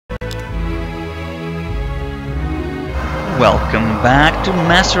Welcome back to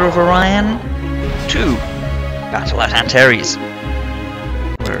Master of Orion 2, Battle at Antares.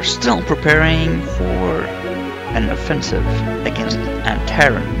 We're still preparing for an offensive against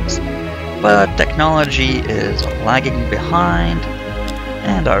Antares, but technology is lagging behind,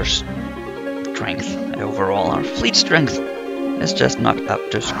 and our strength, overall our fleet strength, is just not up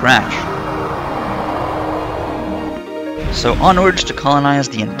to scratch. So onwards to colonize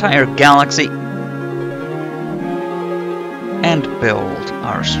the entire galaxy and build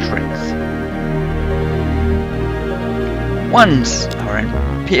our strength. Once our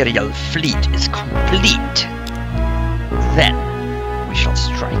Imperial fleet is complete, then we shall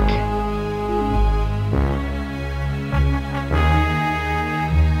strike.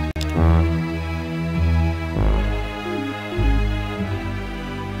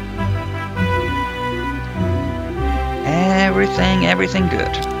 Everything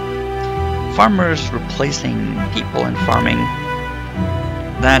good. Farmers replacing people in farming.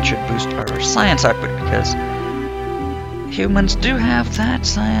 That should boost our science output because humans do have that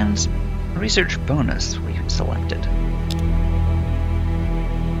science research bonus we selected.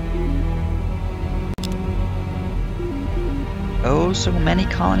 Oh, so many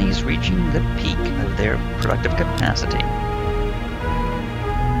colonies reaching the peak of their productive capacity.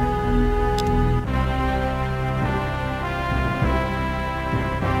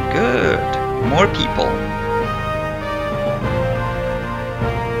 Good. More people.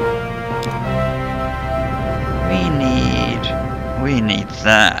 We need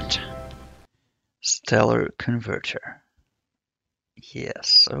that. Stellar converter.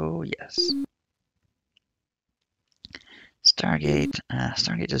 Yes, oh yes. Stargate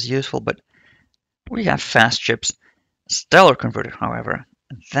is useful, but we have fast ships. Stellar converter, however,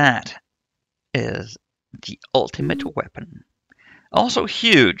 that is the ultimate weapon. Also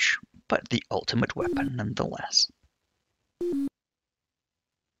huge, but the ultimate weapon nonetheless.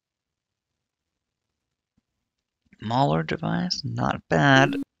 Smaller device, not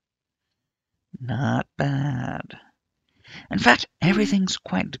bad. Not bad. In fact, everything's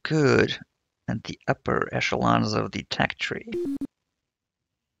quite good at the upper echelons of the tech tree.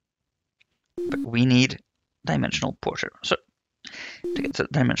 But we need dimensional portal. So, to get to the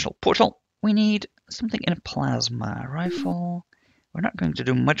dimensional portal, we need something in a plasma rifle. We're not going to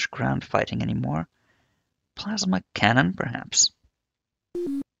do much ground fighting anymore. Plasma cannon, perhaps.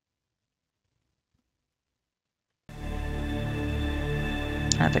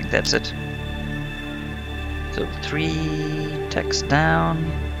 I think that's it. So 3 techs down.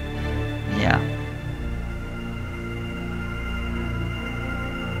 Yeah.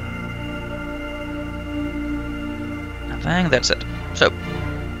 I think that's it. So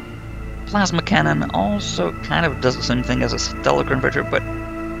plasma cannon also kind of does the same thing as a stellar converter, but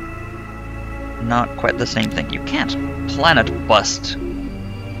not quite the same thing. You can't planet bust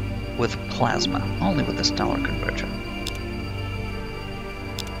with plasma, only with the stellar converter.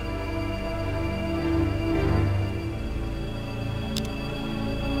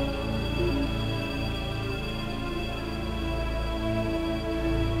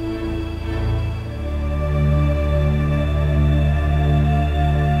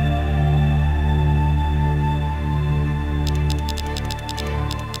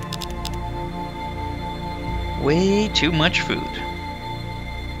 Way too much food.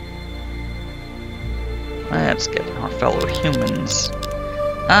 Let's get our fellow humans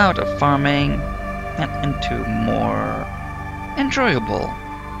out of farming and into more enjoyable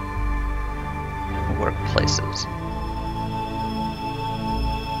workplaces.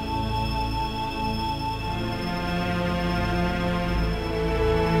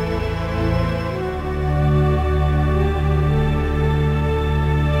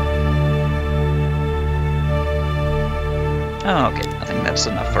 Oh, okay, I think that's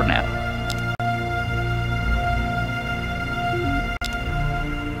enough for now.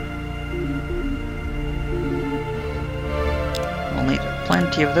 We'll need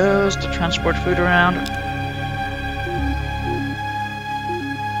plenty of those to transport food around.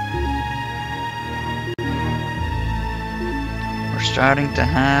 We're starting to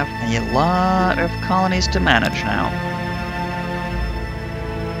have a lot of colonies to manage now.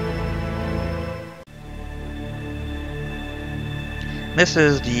 This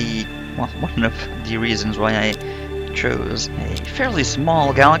is one of the reasons why I chose a fairly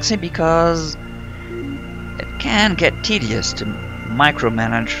small galaxy, because it can get tedious to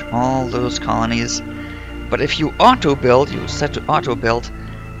micromanage all those colonies. But if you auto-build, you set to auto-build,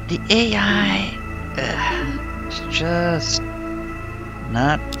 the AI is just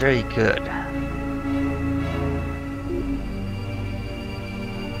not very good.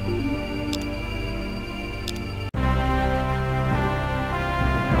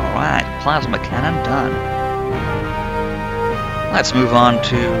 plasma cannon done. Let's move on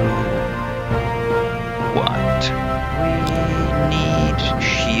to what? We need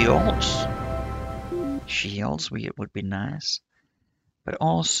shields. Shields would be nice. But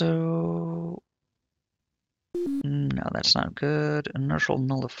also... no, that's not good. Inertial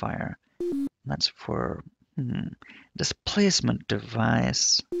nullifier. That's for... displacement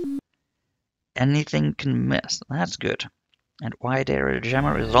device. Anything can miss. That's good. And wide area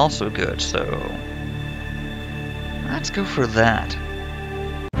jammer is also good, so... let's go for that.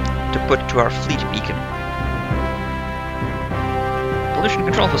 To put to our fleet beacon. Pollution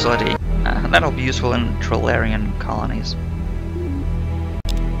control facility. That'll be useful in Trilarian colonies.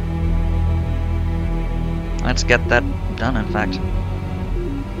 Let's get that done, in fact.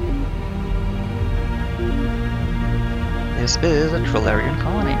 This is a Trilarian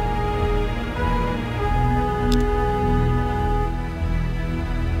colony.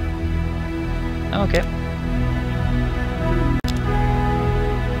 Okay.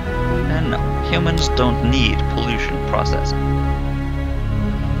 And no, humans don't need pollution processing.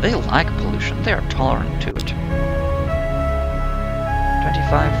 They like pollution, they are tolerant to it.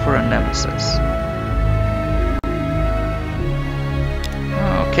 25 for a nemesis.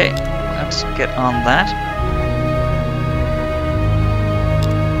 Okay, let's get on that.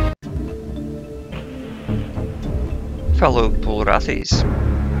 Fellow Pulrathis.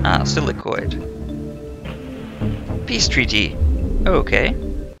 Silicoid. Peace treaty. Okay.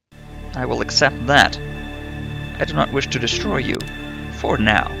 I will accept that. I do not wish to destroy you. For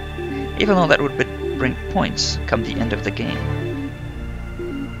now. Even though that would bring points come the end of the game.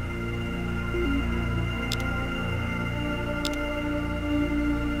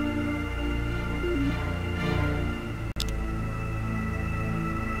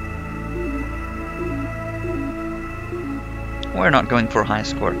 We're not going for a high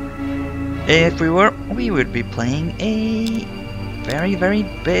score. If we were, we would be playing a very, very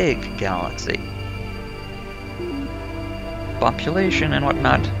big galaxy. Population and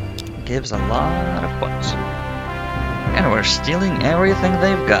whatnot gives a lot of points. And we're stealing everything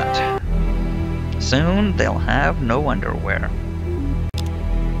they've got. Soon they'll have no underwear.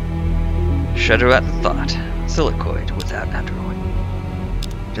 Shudder at the thought. Silicoid without underwear.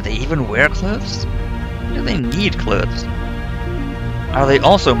 Do they even wear clothes? Do they need clothes? Are they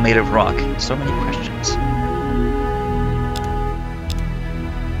also made of rock? So many questions.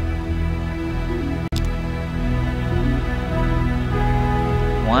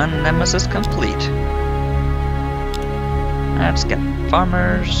 One nemesis complete. Let's get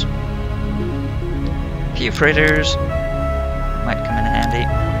farmers. A few freighters. Might come in handy.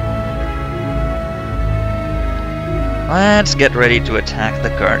 Let's get ready to attack the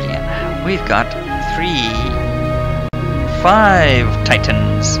Guardian. We've got 5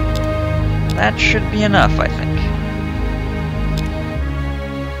 Titans. That should be enough, I think.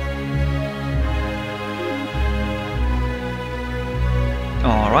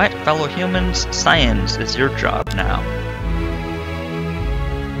 Alright, fellow humans, science is your job now.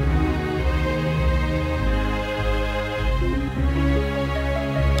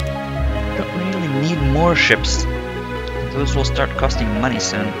 Don't really need more ships. Those will start costing money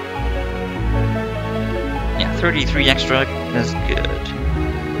soon. Yeah, 33 extra is good.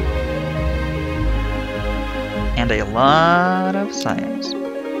 And a lot of science.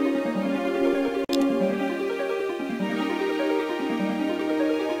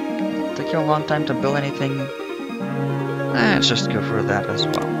 Take you a long time to build anything. Let's just go for that as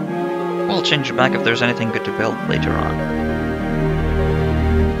well. We'll change it back if there's anything good to build later on.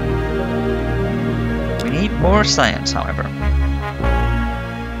 We need more science, however.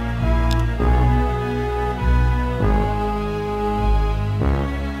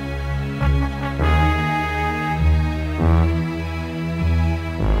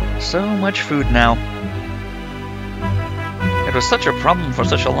 So much food now. It was such a problem for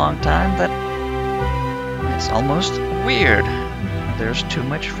such a long time that it's almost weird. There's too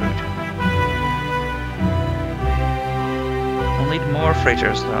much food. We'll need more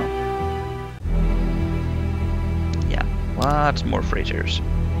freighters though. Yeah, lots more freighters.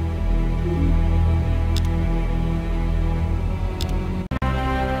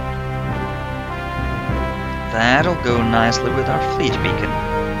 That'll go nicely with our fleet beacon.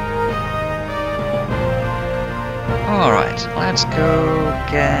 Alright, let's go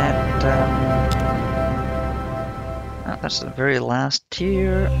get... that's the very last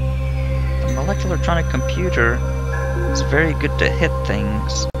tier. The molecular electronic computer is very good to hit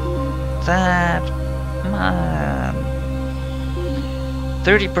things. That...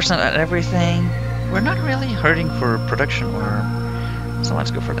 30% at everything. We're not really hurting for production or so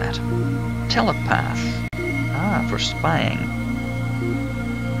let's go for that. Telepath. Ah, for spying.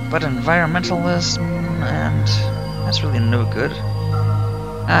 But environmentalism, and that's really no good.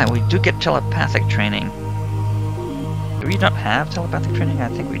 Ah, we do get telepathic training. Do we not have telepathic training? I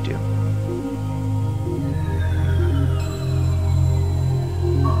think we do.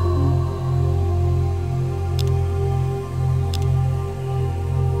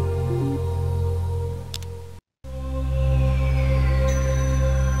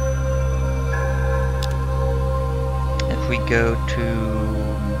 If we go to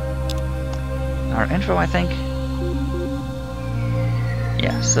our info, I think.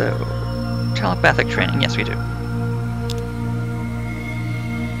 Yeah, so telepathic training, yes we do.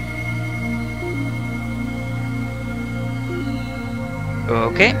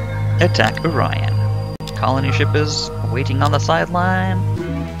 Okay, attack Orion. Colony ship is waiting on the sideline.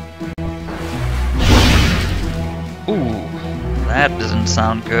 Ooh, that doesn't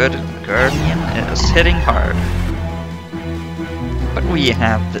sound good. The Guardian is hitting hard. But we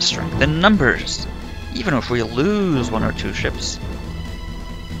have the strength in numbers, even if we lose one or two ships.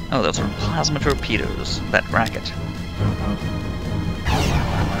 Oh, those are plasma torpedoes, that racket.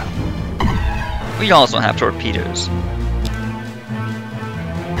 We also have torpedoes.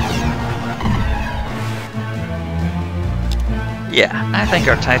 Yeah, I think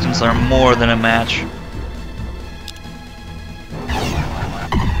our Titans are more than a match.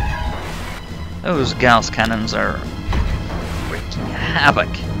 Those Gauss cannons are wreaking havoc.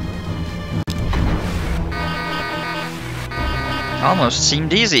 Almost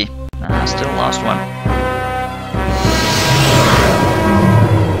seemed easy. Ah, still lost one.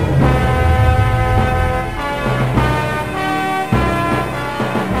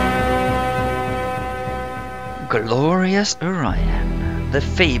 Glorious Orion, the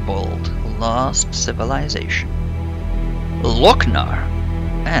fabled lost civilization. Lochnar,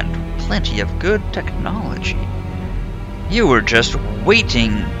 and plenty of good technology. You were just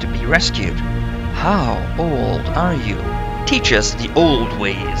waiting to be rescued. How old are you? Teach us the old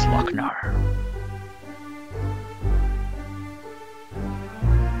ways, Lochnar.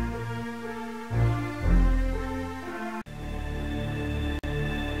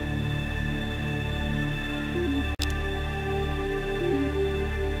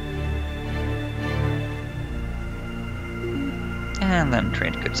 And then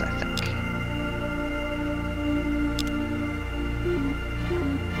trade goods, I think.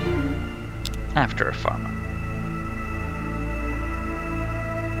 After a farmer.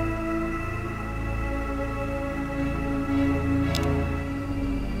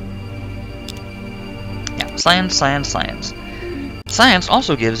 Yeah, science, science, science. Science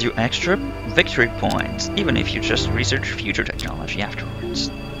also gives you extra victory points, even if you just research future technology afterwards.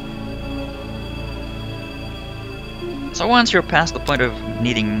 So once you're past the point of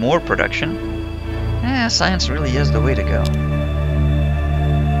needing more production, science really is the way to go.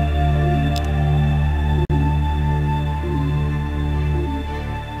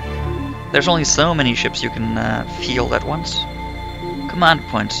 There's only so many ships you can field at once. Command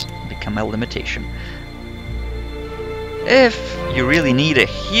points become a limitation. If you really need a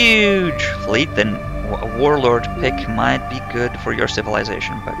huge fleet, then a warlord pick might be good for your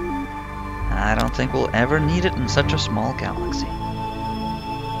civilization, but I don't think we'll ever need it in such a small galaxy.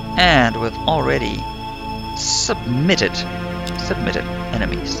 And with already submitted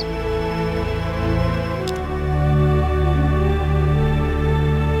enemies.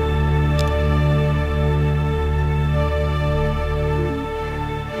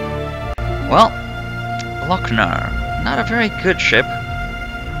 Well, Lochnar, not a very good ship,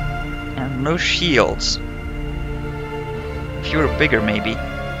 and no shields. If you were bigger, maybe.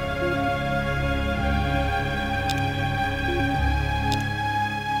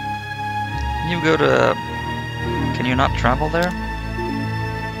 You go to... Can you not travel there?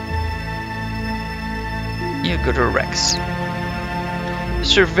 You go to Rex.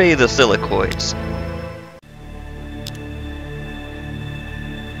 Survey the silicoids.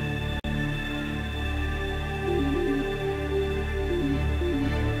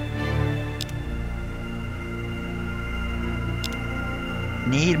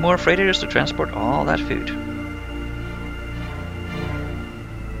 Need more freighters to transport all that food.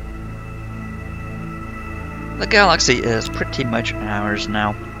 The galaxy is pretty much ours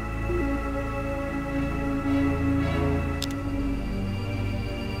now.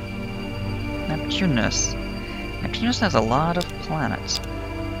 Neptunus. Neptunus has a lot of planets.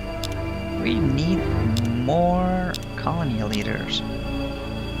 We need more colony leaders.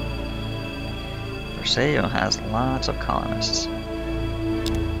 Barcia has lots of colonists.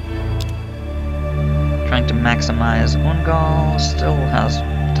 Trying trying to maximize Ungal, still has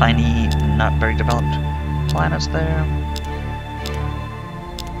tiny, not very developed planets there.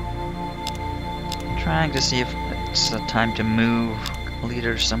 Trying to see if it's time to move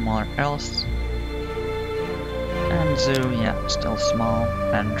leaders somewhere else. Anzu, yeah, still small.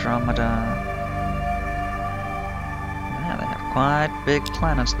 Andromeda. Yeah, they have quite big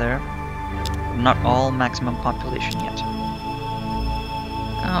planets there. Not all maximum population yet.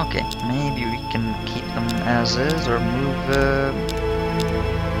 Okay, maybe we can keep them as is, or move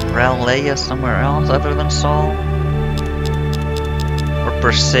Raleigh somewhere else other than Sol. Or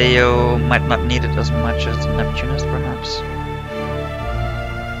Perseo might not need it as much as Neptunus, perhaps.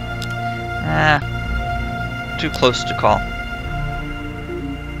 Too close to call.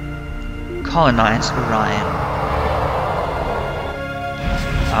 Colonize Orion.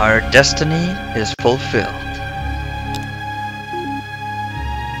 Our destiny is fulfilled.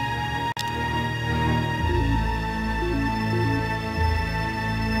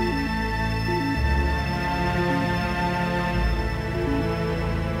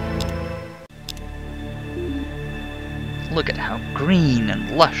 Look at how green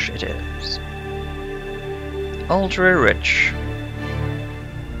and lush it is. Ultra rich.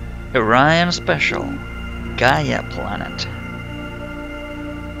 Orion Special. Gaia planet.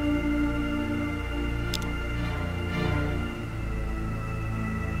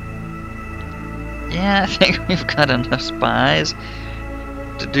 Yeah, I think we've got enough spies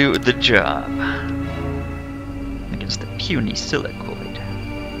to do the job against the puny Silicoid.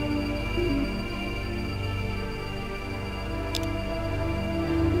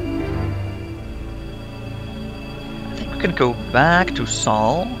 Can go back to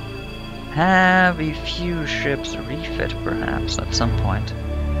Sol, have a few ships refit perhaps at some point,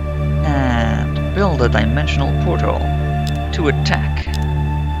 and build a dimensional portal to attack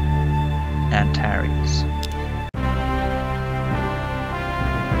Antares.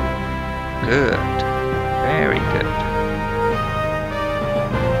 Good. Very good.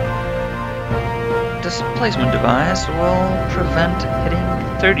 Displacement device will prevent hitting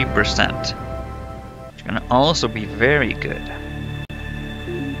 30%. Can also be very good.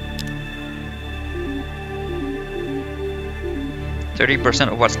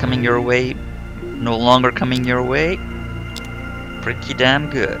 %30 of what's coming your way no longer coming your way. Pretty damn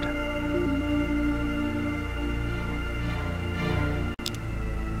good.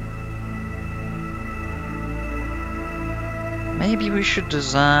 Maybe we should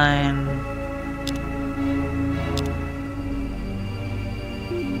design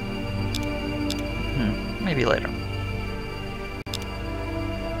maybe later.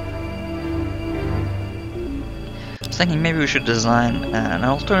 I was thinking maybe we should design an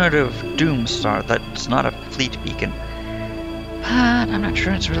alternative Doom Star that's not a fleet beacon. But I'm not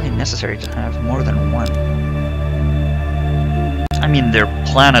sure it's really necessary to have more than one. I mean, they're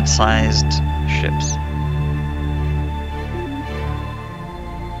planet-sized ships.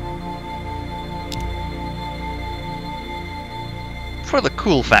 For the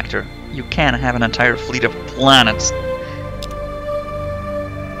cool factor, you can have an entire fleet of planets.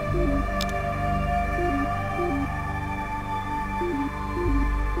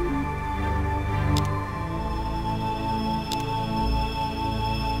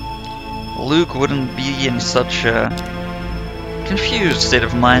 Luke wouldn't be in such a confused state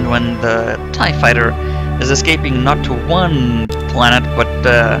of mind when the TIE Fighter is escaping not to one planet, but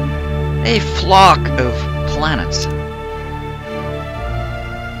a flock of planets.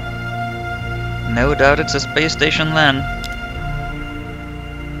 No doubt it's a space station then.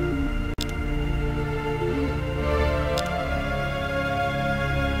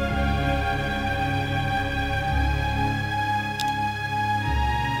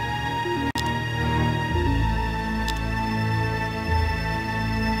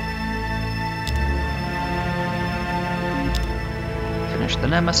 Finish the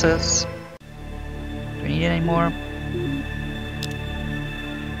Nemesis. Do we need any more?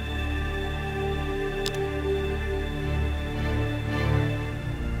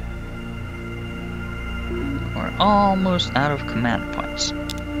 Almost out of command points.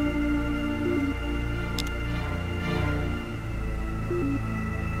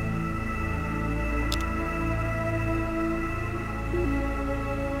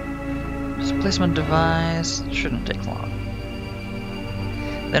 Displacement device shouldn't take long.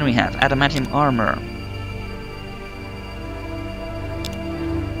 Then we have adamantium armor.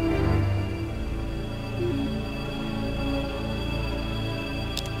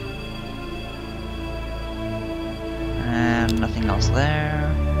 Nothing else there.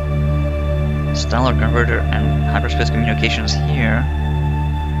 Stellar converter and hyperspace communications here.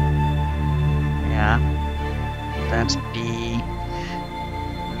 Yeah.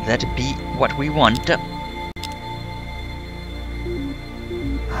 That be what we want.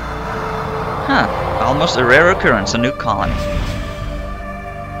 Huh, almost a rare occurrence, a new colony.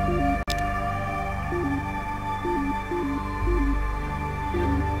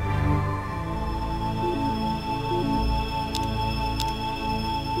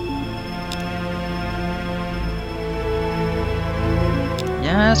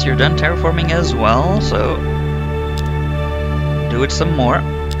 Yes, you're done terraforming as well, so do it some more.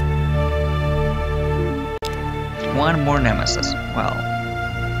 One more nemesis. Well.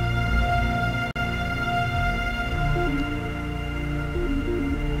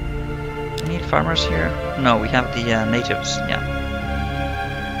 Need farmers here? No, we have the natives, yeah.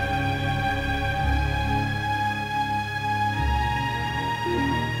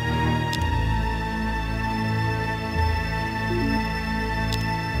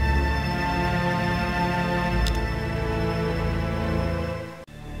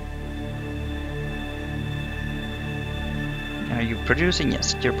 Are you producing?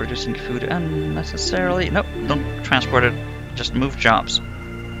 Yes, you're producing food unnecessarily. Nope, don't transport it, just move jobs.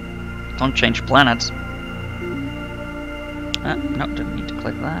 Don't change planets. No, didn't need to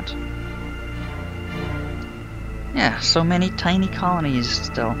click that. Yeah, so many tiny colonies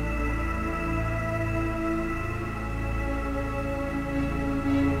still.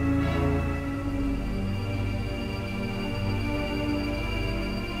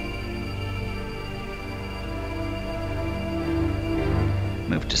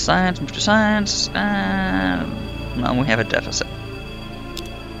 Move to science, and now we have a deficit.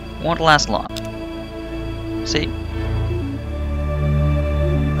 Won't last long. See?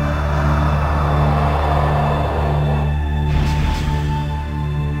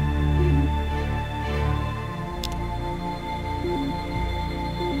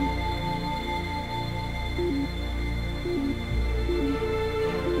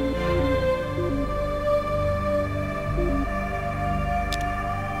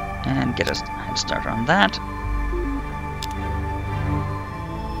 And get a head start on that.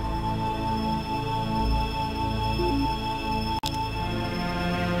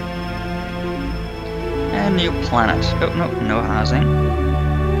 And new planet. Oh, no, no housing.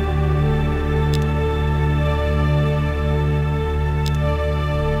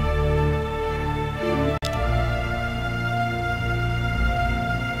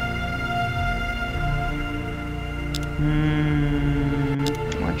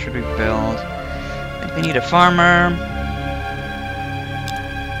 What should we build? I think we need a farmer.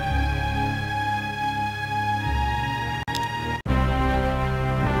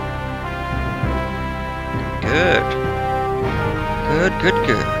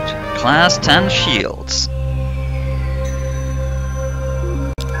 Good. Class 10 shields.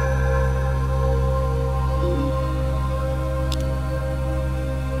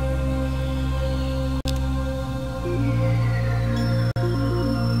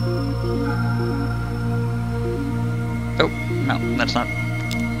 Oh, no, that's not.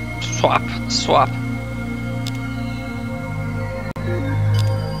 Swap.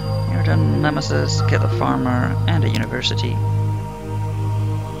 You're done, nemesis, get a farmer, and a university.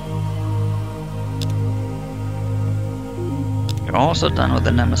 You're also done with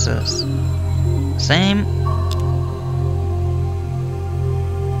the nemesis. Same.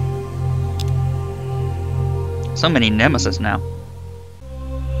 So many nemesis now.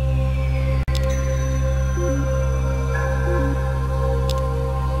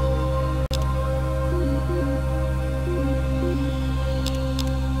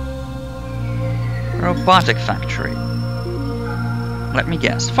 Robotic factory. Let me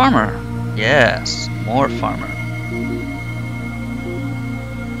guess. Farmer. Yes, more farmer.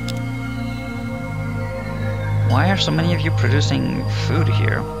 Why are so many of you producing food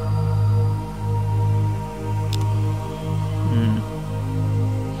here?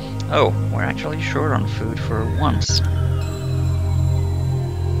 Oh, we're actually short on food for once.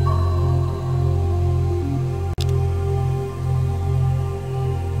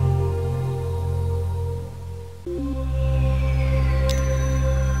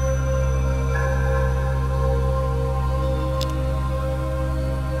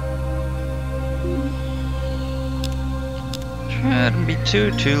 Shouldn't be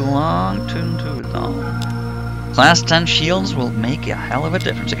too long. Class 10 shields will make a hell of a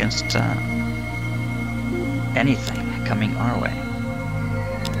difference against anything coming our way.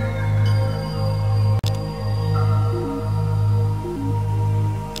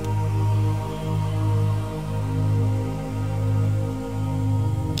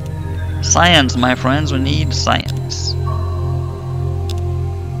 Science, my friends, we need science.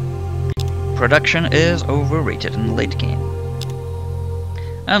 production is overrated in the late game.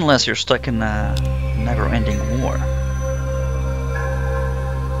 Unless you're stuck in a never-ending war.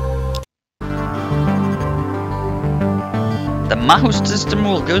 The Mahu system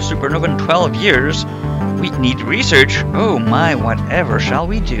will go supernova in 12 years. We need research. Oh my, whatever shall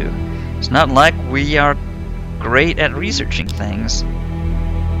we do? It's not like we are great at researching things.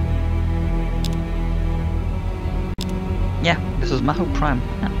 Yeah, this is Mahu Prime.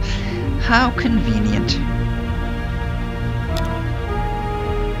 How convenient.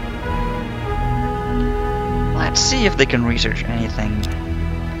 Let's see if they can research anything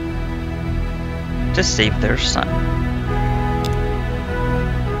to save their sun.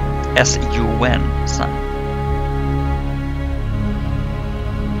 S-U-N, sun.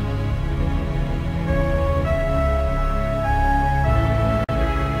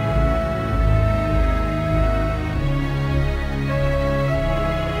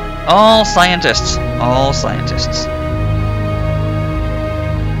 All scientists, all scientists.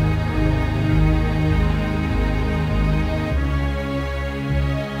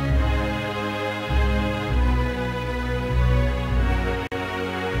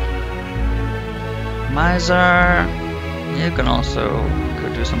 Mizar, you can also go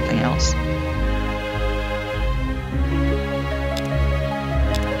do something else.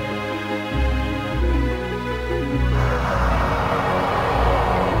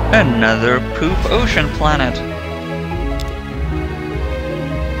 Another poop ocean planet.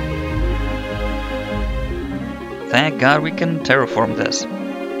 Thank God we can terraform this.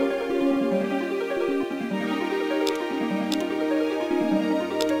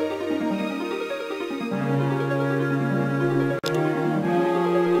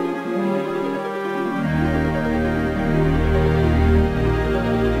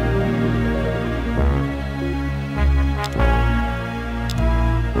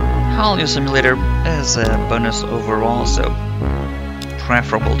 Holiday Simulator is a bonus overall, so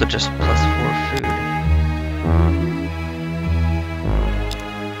preferable to just +4 food.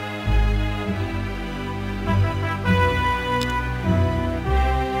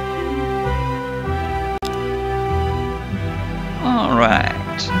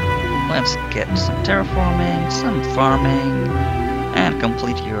 Alright, let's get some terraforming, some farming, and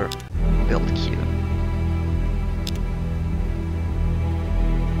complete your build queue.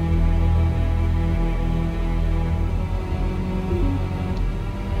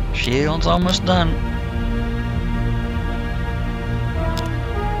 Shield's almost done.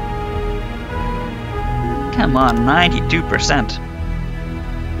 Come on, 92%.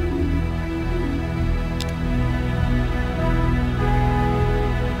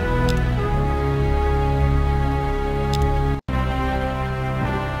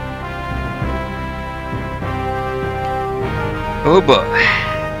 Oh boy.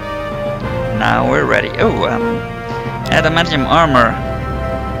 Now we're ready. Oh, adamantium armor.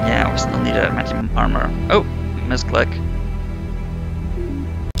 Yeah, we still need adamantium armor. Oh, misclick.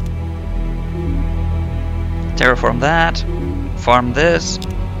 Terraform that. Farm this.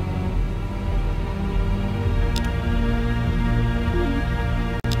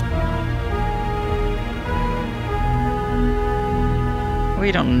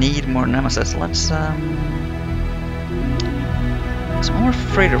 We don't need more Nemesis. Let's some more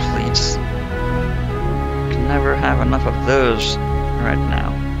freighter fleets. Can never have enough of those right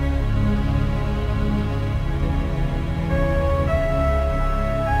now.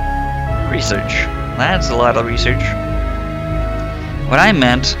 Research. That's a lot of research. What I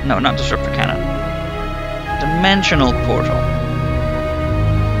meant, no, not disruptor cannon. Dimensional portal.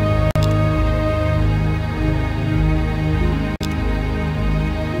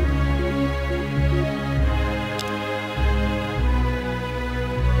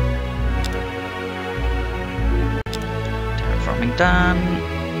 Terraforming done.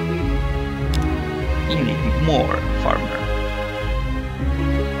 You need more farmer.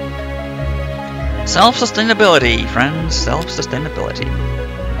 Self-sustainability, friends. Self-sustainability.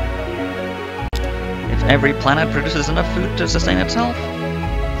 If every planet produces enough food to sustain itself,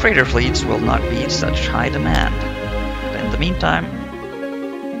 freighter fleets will not be such high demand. But in the meantime,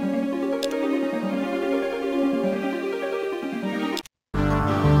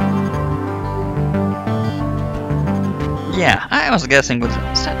 yeah, I was guessing with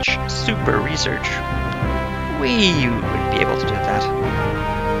such super research, we would be able to do that.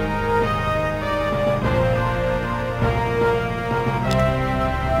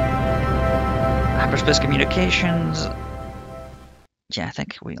 Hyperspace communications. Yeah, I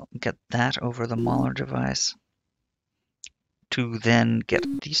think we'll get that over the Mahler device to then get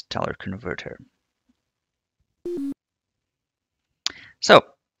the stellar converter. So,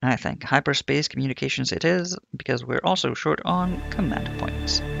 I think hyperspace communications it is, because we're also short on command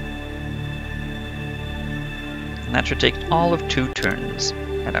points. And that should take all of 2 turns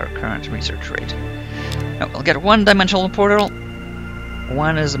at our current research rate. Now, we'll get 1 dimensional portal.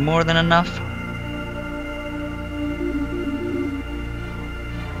 1 is more than enough.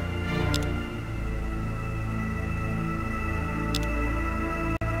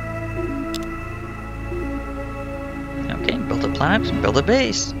 Okay, build a planet, build a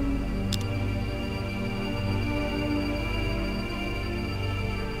base.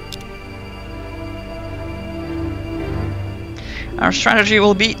 Our strategy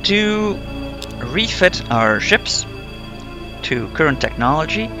will be to refit our ships to current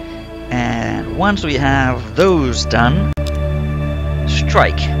technology, and once we have those done,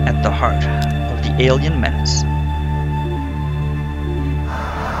 strike at the heart of the alien menace.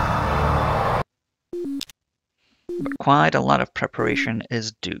 But quite a lot of preparation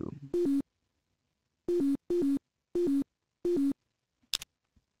is due.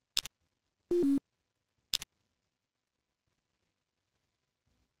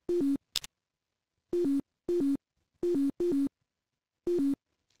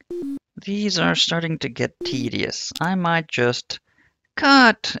 These are starting to get tedious. I might just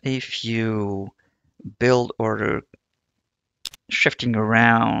cut a few build order shifting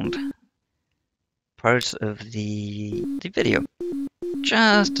around parts of the video,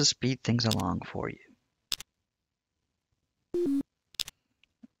 just to speed things along for you.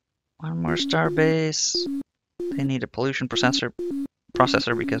 One more starbase. They need a pollution processor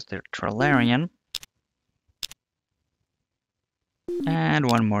because they're Trilarian. And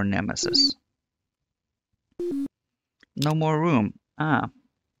one more Nemesis. No more room. Ah.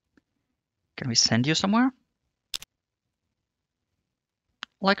 Can we send you somewhere?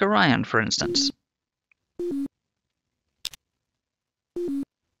 Like Orion, for instance.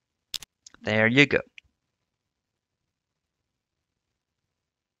 There you go.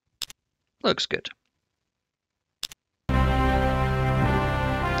 Looks good.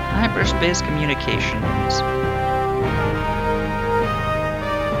 Hyperspace communications.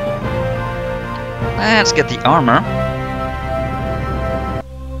 Let's get the armor.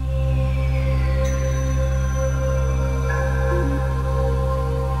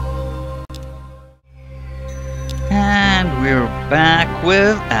 And we're back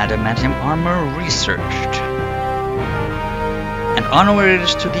with adamantium armor researched. And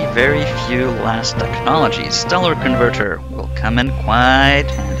onwards to the very few last technologies. Stellar converter will come in quite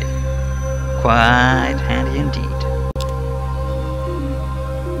handy. Quite handy indeed.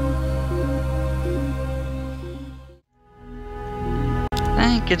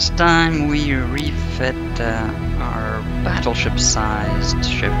 I think it's time we refit our battleship-sized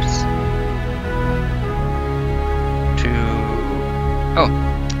ships to... Oh,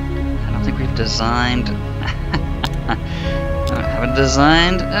 I don't think we've designed... I haven't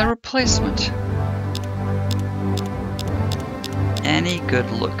designed a replacement. Any good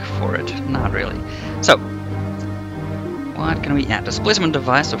look for it? Not really. So, what can we add? Displacement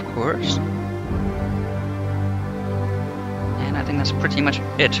device, of course. And I think that's pretty much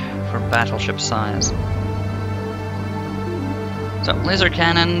it for battleship size. So, laser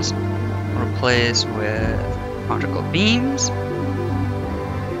cannons replace with particle beams.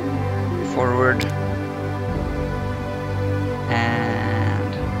 Forward.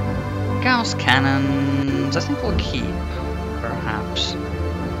 And Gauss cannons, I think we'll keep, perhaps.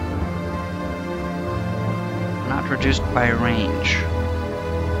 Not reduced by range.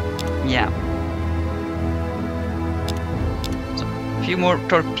 Yeah. So, a few more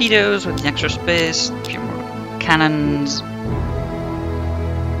torpedoes with the extra space, a few more cannons.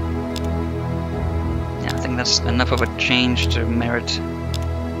 Yeah, I think that's enough of a change to merit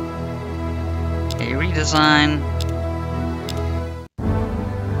a redesign.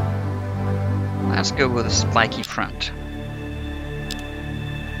 Let's go with a spiky front.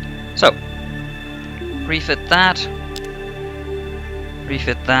 So, refit that.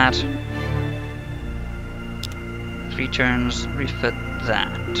 Refit that. 3 turns, refit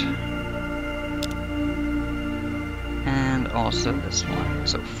that. And also this one.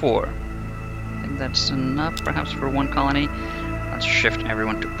 So 4. I think that's enough, perhaps, for 1 colony. Let's shift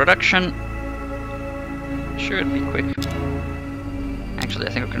everyone to production. Should be quick. Actually,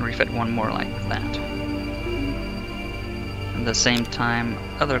 I think we can refit 1 more like that. At the same time,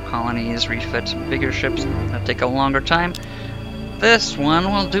 other colonies refit bigger ships that take a longer time. This one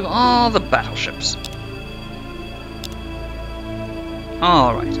will do all the battleships.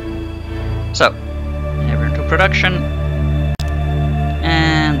 Alright. So, everyone to production.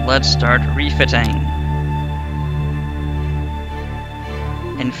 And let's start refitting.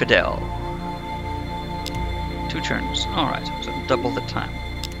 infidel. 2 turns. Alright, so double the time.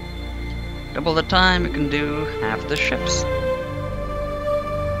 Double the time, you can do half the ships.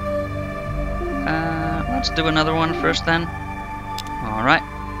 Let's do another one first then. Alright.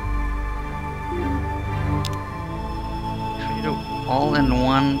 Should we do all in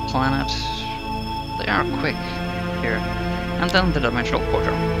one planet? They are quick here. And then the dimensional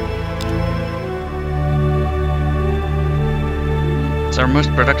portal. It's our most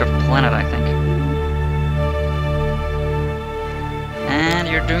productive planet, I think. And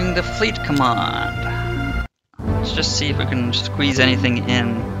you're doing the fleet command. Let's just see if we can squeeze anything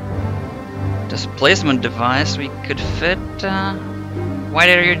in. Displacement device we could fit. Wide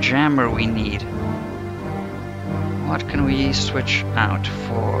area jammer we need. What can we switch out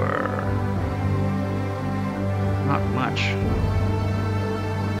for? Not much.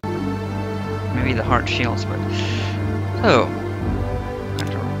 Maybe the hard shields, but... So, I'm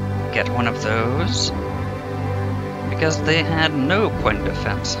going to get one of those. Because they had no point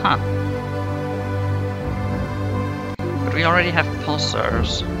defense, huh? But we already have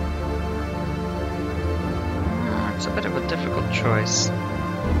pulsars. It's a bit of a difficult choice.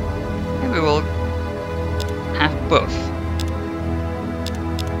 Maybe we'll have both.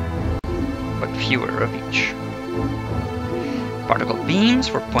 But fewer of each. Particle beams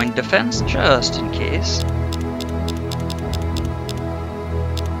for point defense, just in case.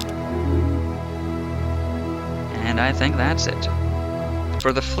 And I think that's it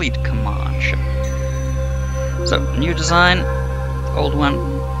for the fleet command ship. So, new design, old one,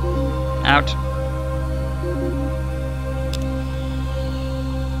 out.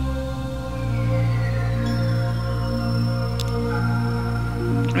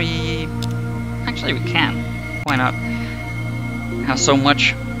 Actually, we can. Why not? Have so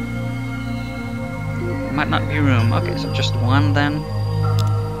much. Might not be room. Okay, so just one then.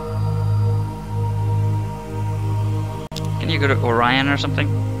 Can you go to Orion or something?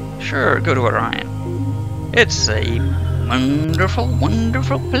 Sure, go to Orion. It's a wonderful,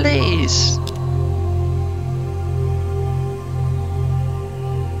 wonderful place.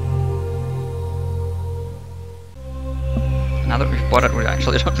 Now that we've bought it, we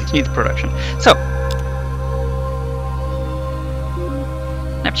actually don't need the production. So,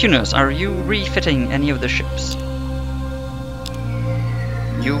 Neptunus, are you refitting any of the ships?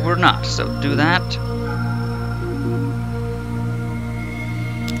 You were not, so do that.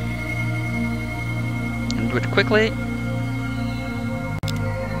 And do it quickly.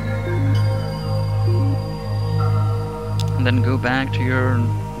 And then go back to your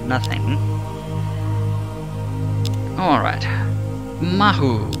nothing. Alright.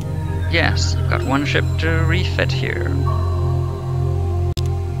 Mahu. Yes, you've got one ship to refit here.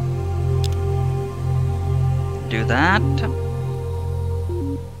 Do that.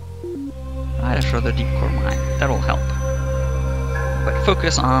 Right for the deep core mine. That'll help. But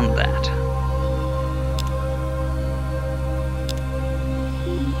focus on that.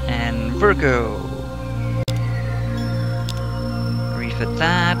 And Virgo. Refit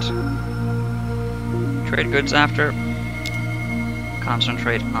that. Trade goods after.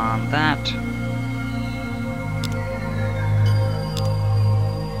 Concentrate on that.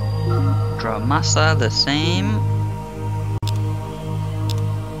 Dramasa the same.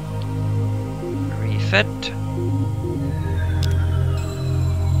 Refit.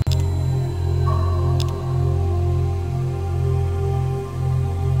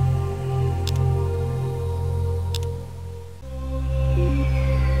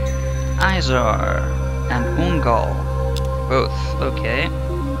 Izar and Ungal. Both, okay.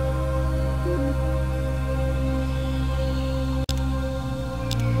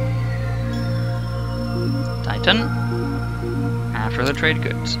 Titan, after the trade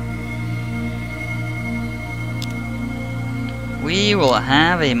goods. We will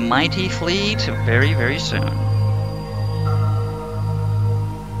have a mighty fleet very, very soon.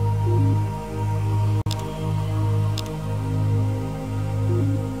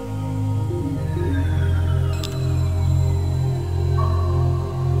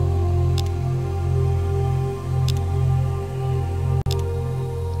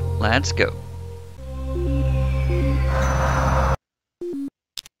 Let's go.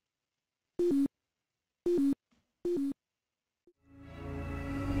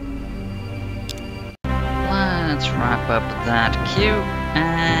 Let's wrap up that queue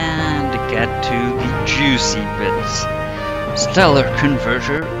and get to the juicy bits. Stellar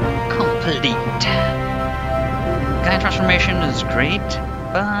Converter complete. Guy transformation is great,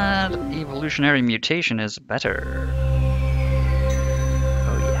 but evolutionary mutation is better.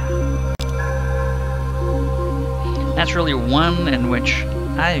 That's really one in which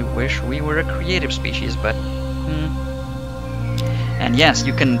I wish we were a creative species, but... And yes,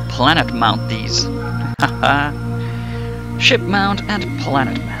 you can planet mount these. Haha. Ship mount and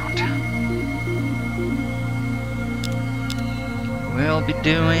planet mount. We'll be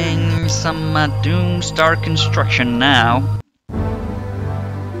doing some Doomstar construction now.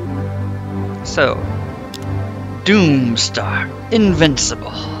 So, Doomstar,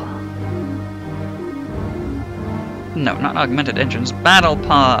 invincible. No, not augmented engines, battle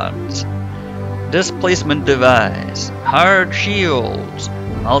pods. Displacement device, hard shields,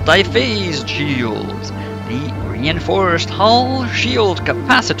 multi-phase shields, the reinforced hull shield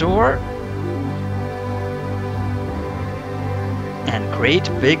capacitor, and great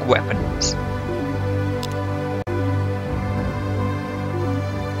big weapons.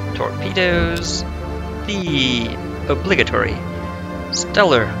 Torpedoes, the obligatory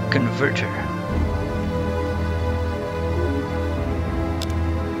stellar converter.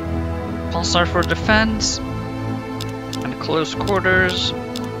 Pulsar for defense and close quarters.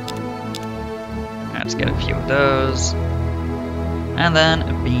 Let's get a few of those. And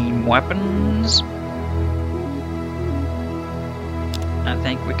then beam weapons. I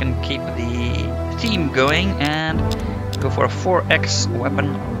think we can keep the theme going and go for a 4X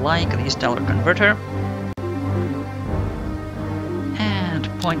weapon like the stellar converter. And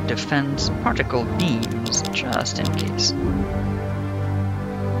point defense particle beams just in case.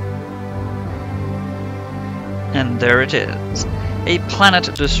 And there it is, a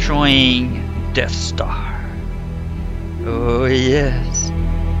planet-destroying Death Star. Oh yes,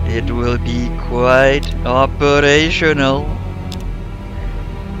 it will be quite operational.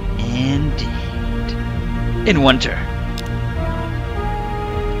 Indeed. In one turn.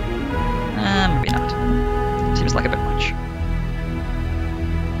 Maybe not. Seems like a bit much.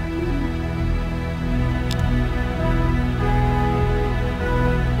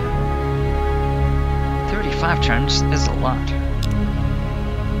 Five turns is a lot.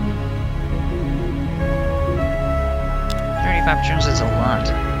 35 turns is a lot.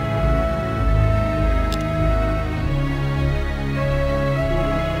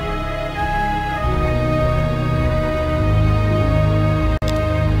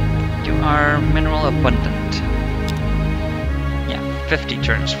 You are mineral abundant. Yeah, 50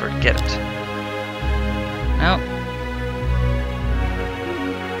 turns, forget it. No.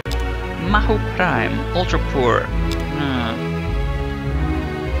 Mahu Prime, Ultra Poor.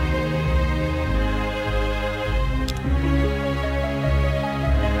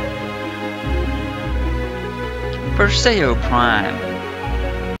 Perseo Prime.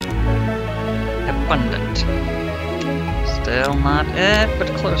 Abundant. Still not it, but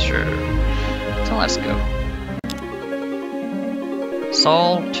closer. So let's go.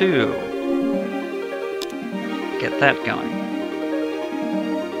 Sol 2. Get that going.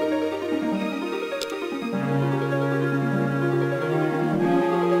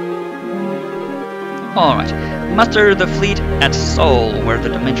 Alright, muster the fleet at Sol, where the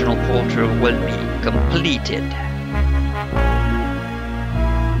dimensional portal will be completed.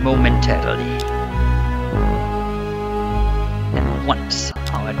 Momentarily. And once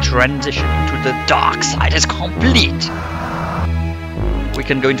our transition into the dark side is complete, we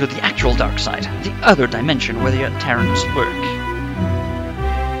can go into the actual dark side, the other dimension where the Antares lurk.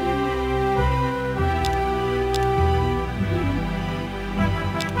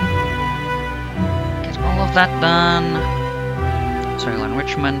 That done. Soil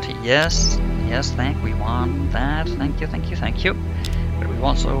enrichment, yes, we want that. Thank you. But we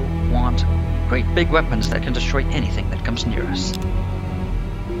also want great big weapons that can destroy anything that comes near us.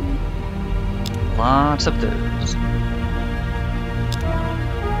 Lots of those.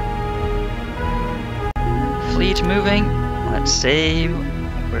 Fleet moving. Let's save.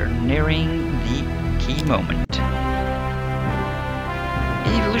 We're nearing the key moment.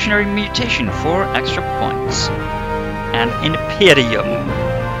 Evolutionary mutation, 4 extra points. And Imperium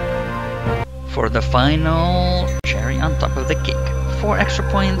for the final cherry on top of the cake. 4 extra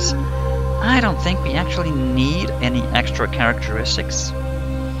points. I don't think we actually need any extra characteristics.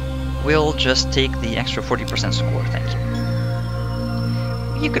 We'll just take the extra 40% score, thank you.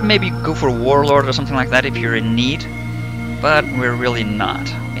 You could maybe go for Warlord or something like that if you're in need, but we're really not.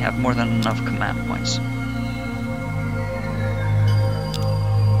 We have more than enough command points.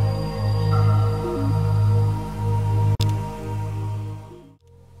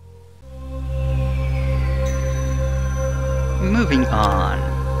 Moving on,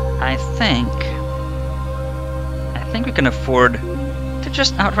 I think we can afford to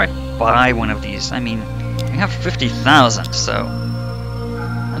just outright buy one of these. I mean, we have 50,000, so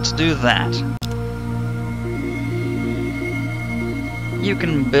let's do that. You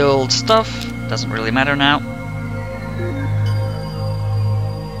can build stuff, doesn't really matter now.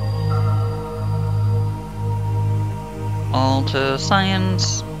 All to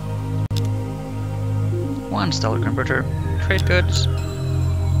science. 1 stellar converter. Trade goods.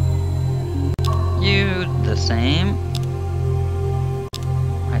 You the same.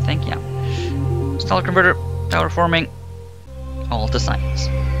 I think, yeah. Stellar converter, power forming, all to science.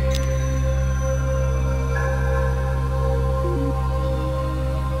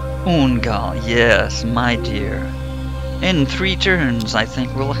 Ungal, yes, my dear. In 3 turns, I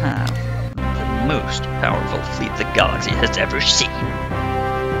think we'll have the most powerful fleet the galaxy has ever seen.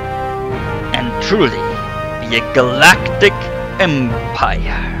 And truly, be a galactic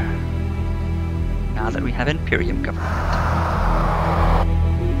empire. Now that we have Imperium government.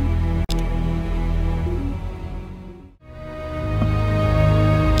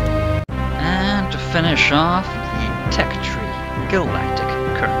 And to finish off, the Tech Tree Galactic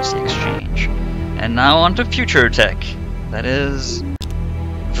Currency Exchange. And now on to future tech. That is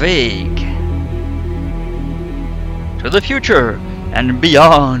vague. To the future and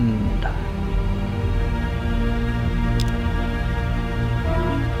beyond.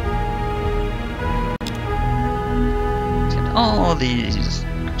 All these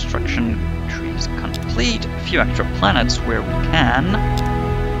construction trees complete, a few extra planets where we can.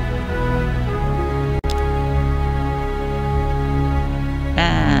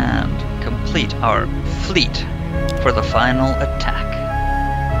 And complete our fleet for the final attack.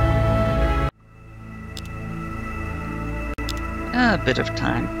 A bit of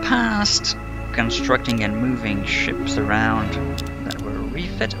time passed, constructing and moving ships around that were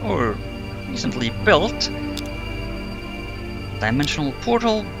refit or recently built. Dimensional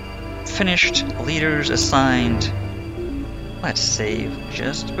portal finished, leaders assigned. Let's save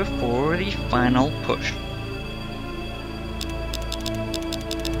just before the final push.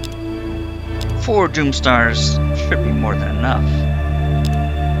 4 Doomstars should be more than enough.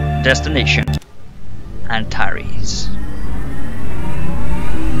 Destination: Antares.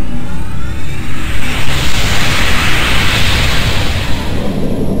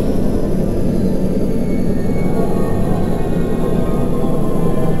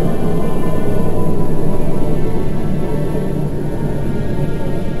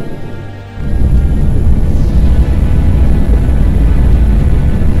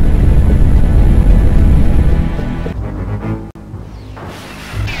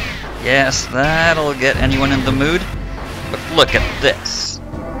 Yes, that'll get anyone in the mood. But look at this.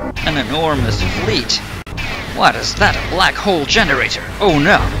 An enormous fleet. What is that? A black hole generator? Oh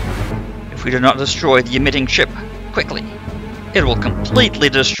no! If we do not destroy the emitting ship quickly, it will completely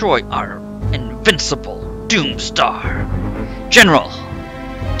destroy our invincible Doomstar. General,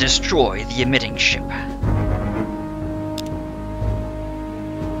 destroy the emitting ship.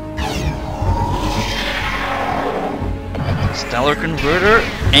 Stellar converter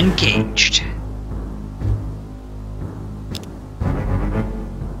engaged.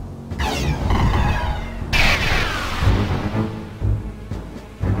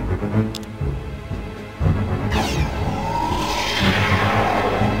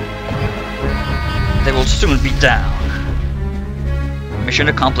 They will soon be down. Mission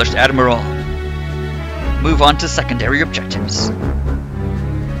accomplished, Admiral. Move on to secondary objectives.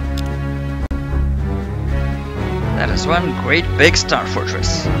 That is one great big star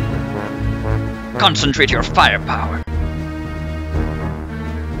fortress. Concentrate your firepower.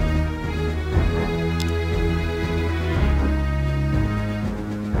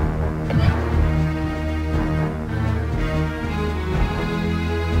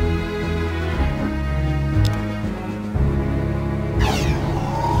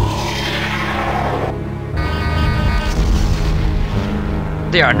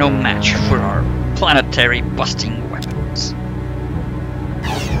 They are no match for our planetary busting weapons.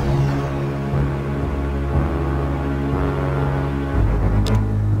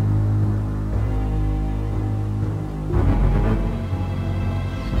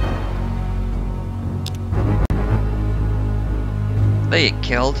 They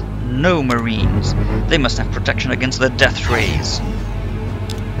killed no Marines. They must have protection against the death rays.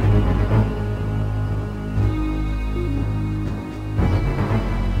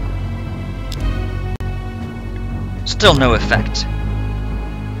 Still no effect.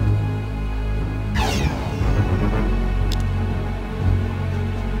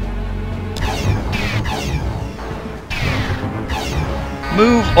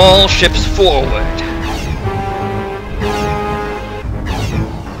 Move all ships forward.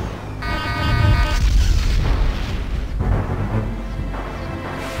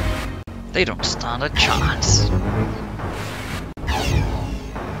 They don't stand a chance.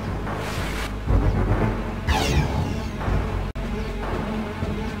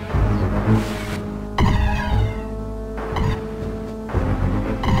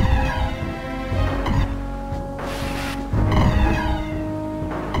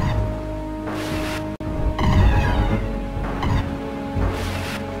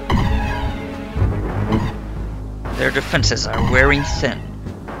 Their defenses are wearing thin.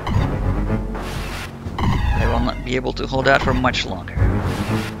 They will not be able to hold out for much longer.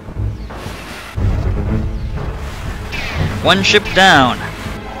 One ship down.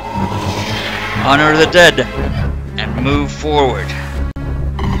 Honor the dead and move forward.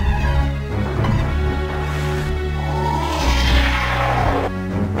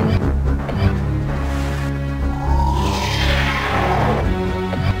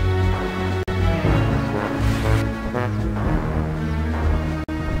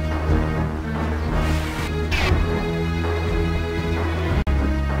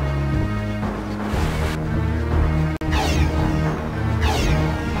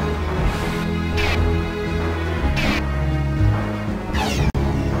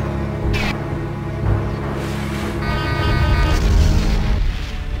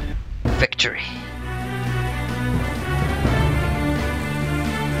 Victory.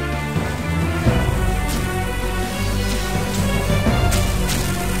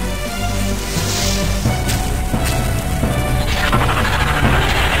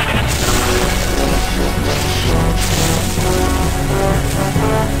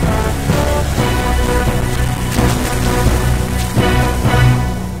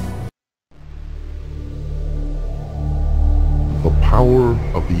 The power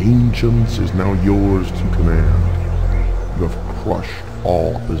of the ancients is now yours to command. You have crushed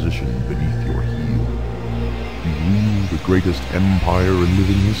all opposition beneath your heel. You rule the greatest empire in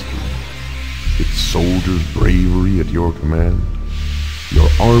living history. Its soldiers' bravery at your command. Your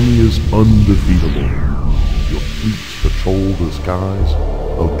army is undefeatable. Your fleets patrol the skies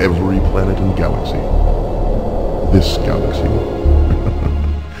of every planet and galaxy. This galaxy.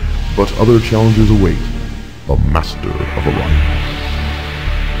 But other challenges await the Master of Orion.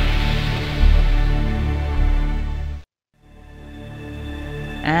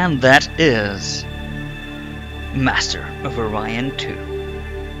 And that is Master of Orion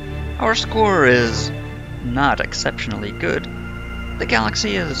 2. Our score is not exceptionally good. The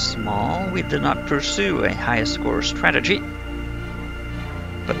galaxy is small, we did not pursue a high score strategy.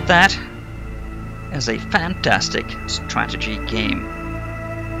 But that is a fantastic strategy game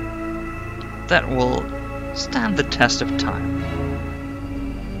that will stand the test of time.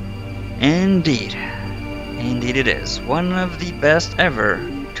 Indeed. Indeed it is. One of the best ever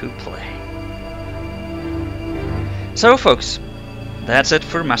to play. So folks, that's it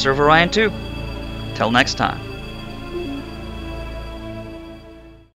for Master of Orion 2. Till next time.